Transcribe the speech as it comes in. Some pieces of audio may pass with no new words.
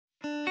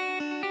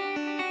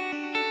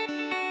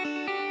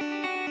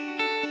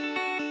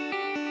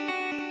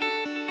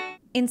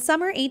In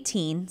Summer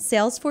 18,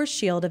 Salesforce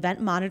Shield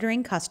Event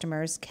Monitoring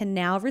customers can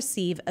now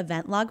receive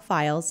event log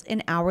files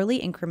in hourly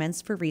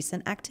increments for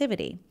recent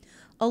activity,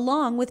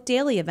 along with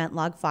daily event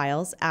log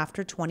files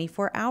after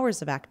 24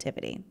 hours of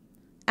activity.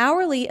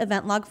 Hourly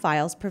event log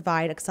files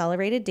provide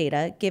accelerated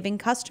data, giving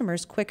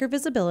customers quicker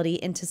visibility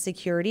into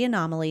security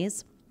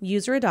anomalies,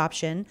 user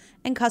adoption,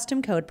 and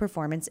custom code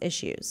performance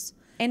issues.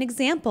 An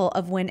example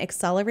of when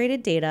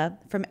accelerated data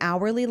from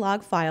hourly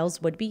log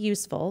files would be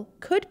useful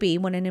could be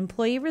when an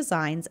employee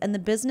resigns and the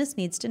business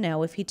needs to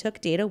know if he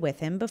took data with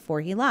him before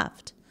he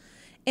left.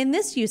 In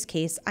this use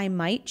case, I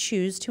might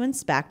choose to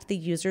inspect the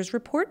user's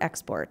report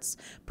exports,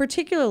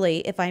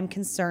 particularly if I'm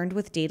concerned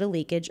with data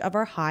leakage of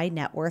our high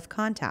net worth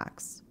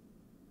contacts.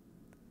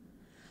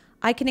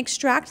 I can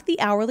extract the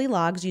hourly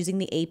logs using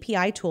the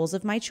API tools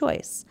of my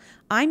choice.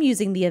 I'm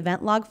using the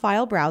Event Log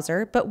File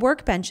browser, but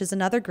Workbench is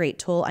another great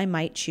tool I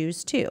might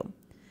choose too.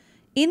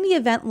 In the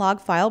Event Log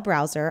File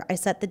browser, I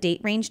set the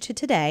date range to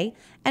today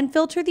and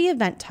filter the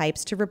event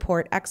types to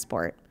report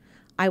export.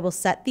 I will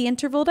set the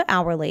interval to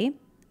hourly.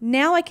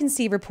 Now I can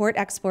see report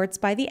exports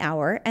by the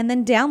hour and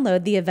then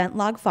download the event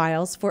log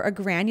files for a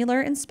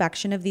granular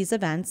inspection of these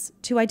events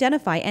to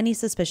identify any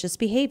suspicious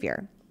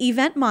behavior.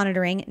 Event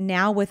monitoring,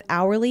 now with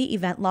hourly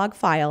event log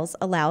files,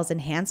 allows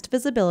enhanced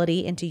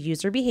visibility into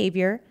user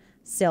behavior,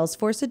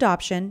 Salesforce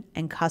adoption,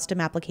 and custom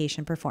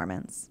application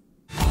performance.